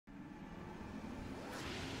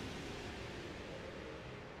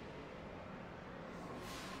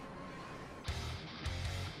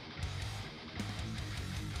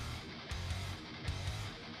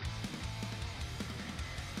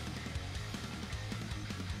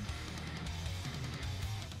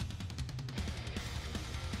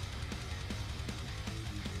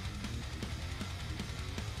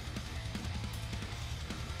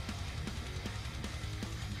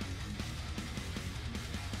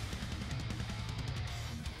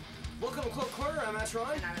Welcome to Kult Corner, I'm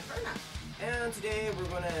Atron. And I'm Inferna. And today we're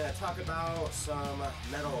going to talk about some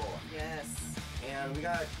metal. Yes. And we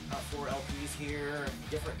got 4 LPs here,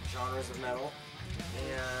 different genres of metal.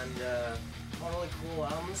 And all really cool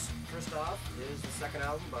albums. First off is the second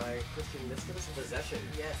album by Christian Mischievous, Possession.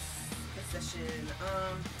 Yes, Possession.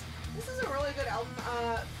 This is a really good album.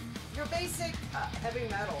 Your basic heavy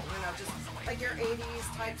metal, you know, just like your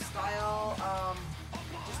 80s type style.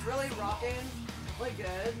 Just really rocking, really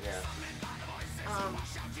good. Yeah.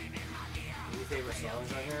 Any favorite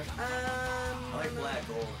songs on here? I like Black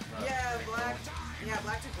Gold. Black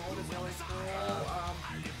to Gold is really cool.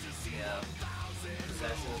 Yeah.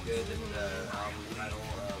 Possession is good, and the album title,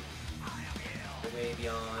 The Way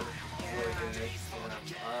Beyond, really good.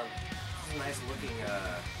 Yeah. Nice looking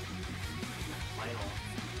vinyl.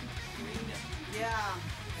 Green. Yeah.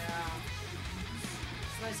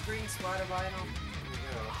 It's nice green splatter vinyl.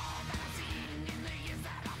 Yeah.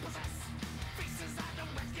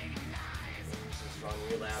 Strong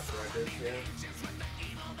Relapse records here.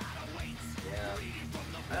 Yeah.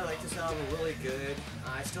 I like this album, really good.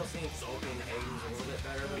 I still think Open Egg is a little bit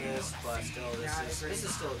better than this, but still this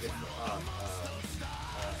is still a good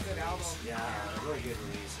good album. Yeah, really good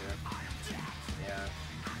release here. Yeah.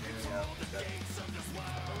 There we go. The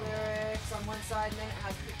lyrics on one side, and then it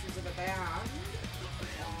has pictures of the band.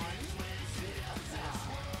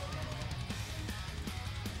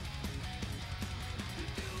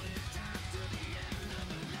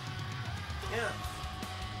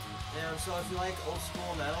 Yeah, so if you like old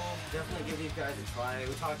school metal, definitely give these guys a try.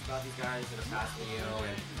 We talked about these guys in a past video,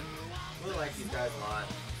 and really like these guys a lot.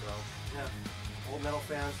 So, yeah, old metal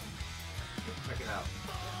fans, check it out.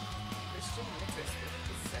 Christian Mischievous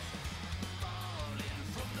Possession.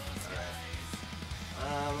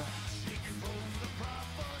 Alright.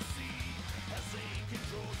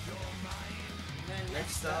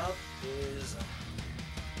 Next up is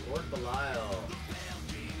Lord Belial.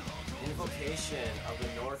 Invocation of the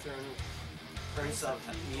Northern Prince of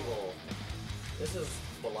Evil. This is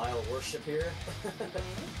Belial worship here.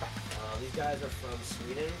 These guys are from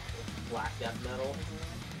Sweden, black death metal.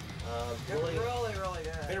 Really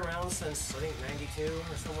good. Been around since I think '92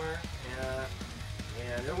 or somewhere.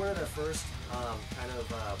 And they're one of the first kind of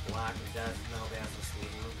black death metal bands in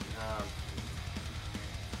Sweden.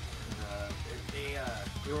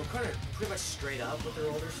 They were kind of pretty much straight up with their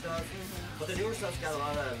older stuff, but the newer stuff's got a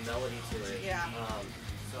lot of melody to it. Yeah.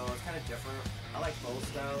 So it's kind of different. I like both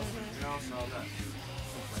styles, you know, so I'm not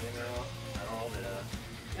complaining at all. But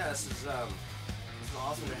yeah, this is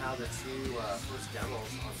awesome to have the 2 first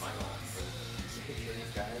demos on vinyl. Picture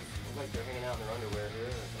these guys. Look like they're hanging out in their underwear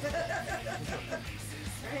here.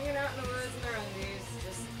 They're hanging out in the woods in their undies,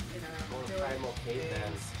 just, you know, More primal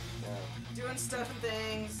cavemen. Yeah. Doing stuff and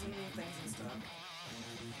things and stuff.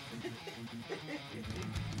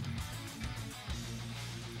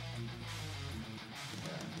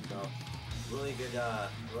 So really good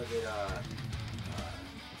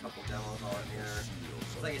couple demos on here.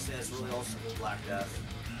 So like I said, it's really old school Black Death.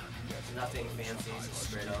 It's nothing fancy, it's just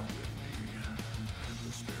straight up.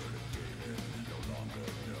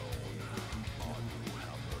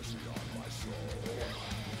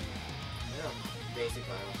 Yeah, basic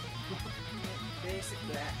vinyl. Basic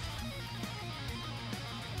black.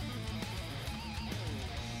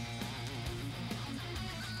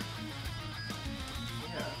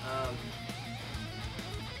 Yeah,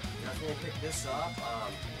 definitely pick this up.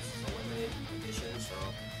 This is a limited edition, so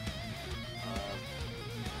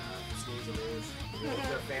just need to lose. If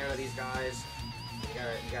you're a fan of these guys, you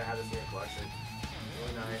gotta have this in your collection.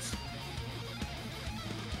 Really nice.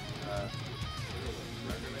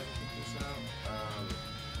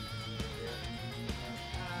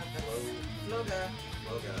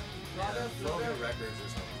 Floga Records or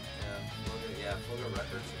something. Yeah, Floga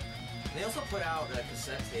Records. And they also put out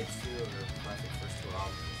cassette tapes too of their classic first 2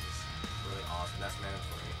 albums, which is really awesome. That's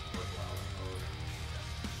mandatory.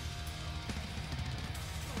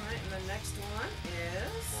 Alright, and the next one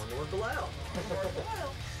is Lord Belial.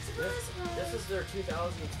 Surprise! This is their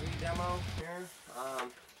 2003 demo here.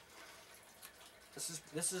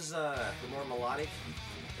 This is the more melodic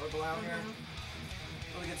Lord Belial here.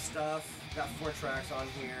 Really good stuff. Got 4 tracks on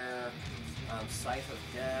here. Scythe of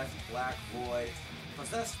Death, Black Void,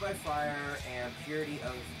 Possessed by Fire, and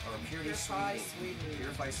Purify Sweden.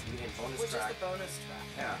 Purify Sweden bonus Which track. Which is the bonus track.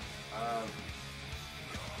 Yeah.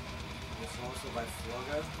 This is also by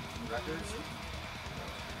Floga Records.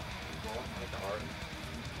 Cool. I like the art.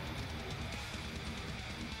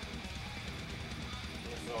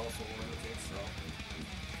 This is also limited, so.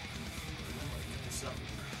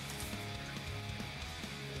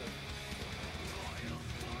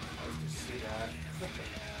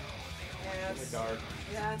 Yeah, In the dark.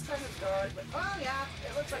 Yeah, it's kind of dark, but oh yeah,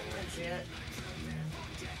 it looks like you can see it.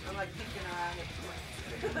 I'm like peeking around it.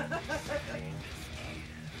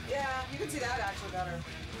 Yeah, you can see that actually better.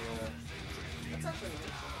 Yeah. That's actually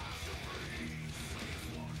neat.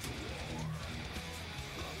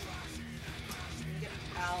 Get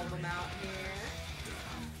the album out here.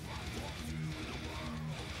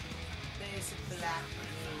 Basic black.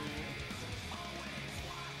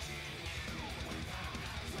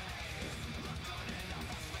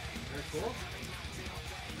 Very cool.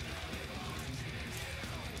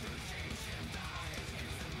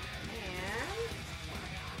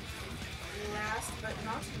 And last but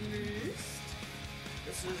not least,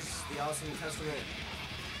 This is the Awesome Testament.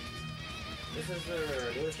 This is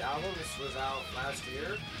their newest album. This was out last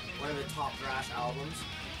year. One of the top thrash albums.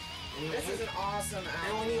 And this is an awesome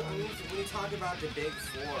And album. when you talk about the big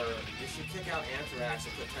four, you should kick out Anthrax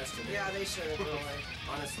and put Testament. Yeah, they should really.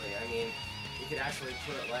 Honestly, I mean, you could actually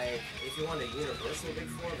put like, if you want a universal big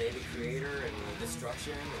four, maybe Creator and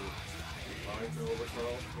Destruction and Volume for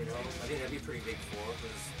Overthrow. You know, I think that'd be pretty big four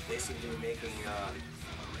because they seem to be making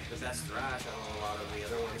the best thrash out of a lot of the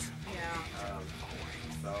other ones. Yeah.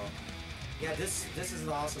 So, yeah, this is an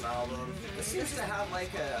awesome album. It seems to have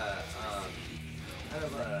like a kind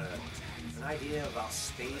of an idea about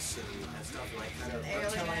space and stuff like kind of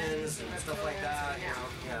reptilians and stuff like that. Yeah. You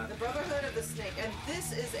know, yeah. The Brotherhood of the Snake, and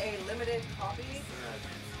this is a limited copy,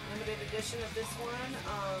 limited edition of this one.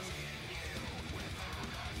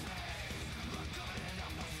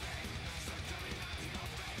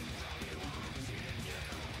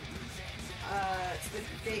 It's the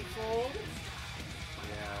Gatefold.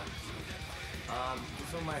 Yeah.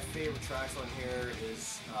 Some of my favorite tracks on here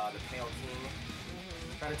is The Pale King.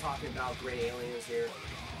 Kind of talking about great aliens here.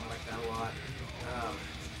 I like that a lot.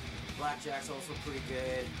 Blackjack's also pretty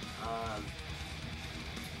good.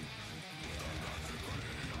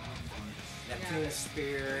 Neptune's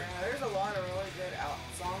Spear. Yeah, there's a lot of really good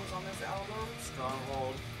songs on this album.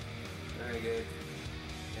 Stronghold. Very good.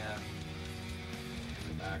 Yeah.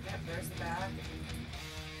 The back. Yep, there's the back.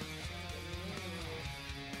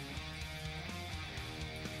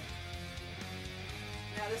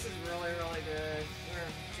 Yeah, this is really, really good. We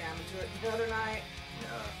were jamming to it the other night.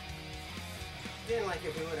 Yeah. Again, like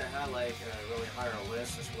if we would have had like a really higher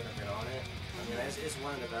list, this would have been on it. I mean, it's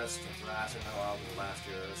one of the best thrash and metal albums of last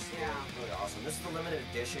year. It's really awesome. This is the limited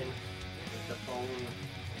edition, the bone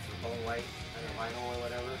white, I don't know, vinyl or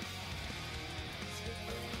whatever.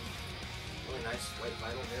 Really nice white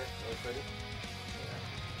vinyl here, really pretty.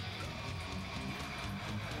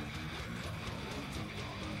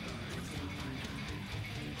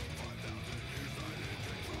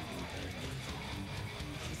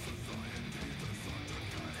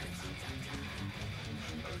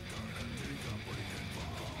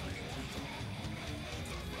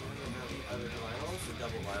 Other vinyl, it's a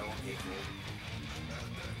double vinyl gatefold.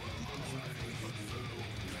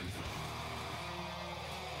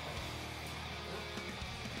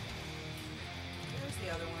 There's the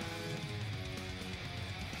other one.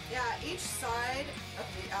 Yeah, each side of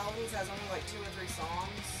the albums has only like 2 or 3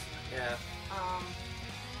 songs. Yeah.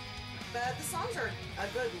 But the songs are a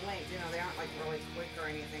good length, you know, they aren't like really quick or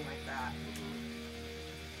anything like that.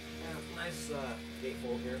 Yeah, nice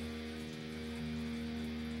gatefold here.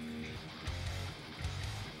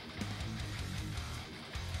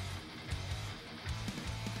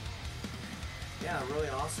 Yeah, really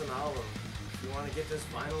awesome album. If you want to get this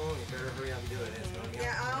vinyl, you better hurry up and do it.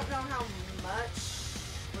 Yeah, I don't know how much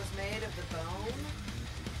was made of the bone,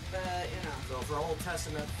 but you know. So for Old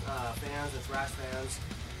Testament fans and thrash fans,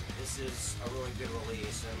 this is a really good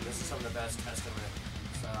release, and this is some of the best Testament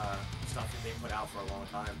stuff that they put out for a long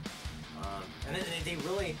time. And they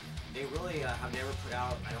really have never put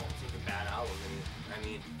out, I don't think, a bad album. And, I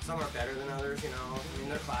mean, some are better than others, you know. I mean,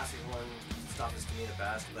 their classic one stuff is to me the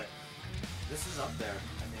best, but this is up there,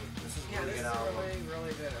 I think. This is a really good album. Yeah, this is a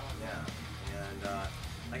really good album. Yeah, and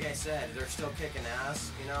like I said, they're still kicking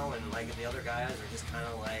ass, you know, and like the other guys are just kind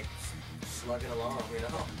of like slugging along, you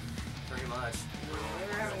know, pretty much. We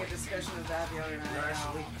were having a discussion of that the other night. They're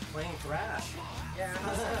actually playing thrash. Yeah,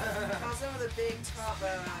 how some of the big top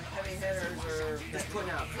heavy hitters are Just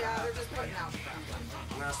putting out crap. Yeah, they're just putting out crap.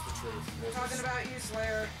 And that's the truth. We're talking about you,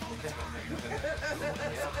 Slayer.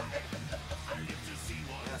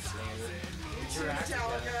 Yeah, Slayer.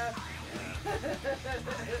 Metallica.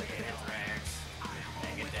 Anthrax.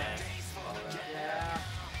 Megadeth. All that. Yeah.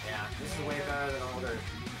 Yeah, this is way better than all their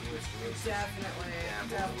newest releases. Definitely. Yeah,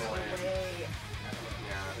 Definitely.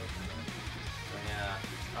 Yeah.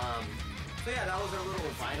 So yeah, that was our little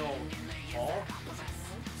vinyl haul.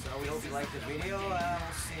 So So we hope you liked the video. We'll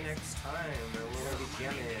see you next time. We're going to be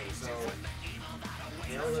jamming. So,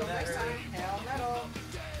 hail the Until next metal. time, hail metal.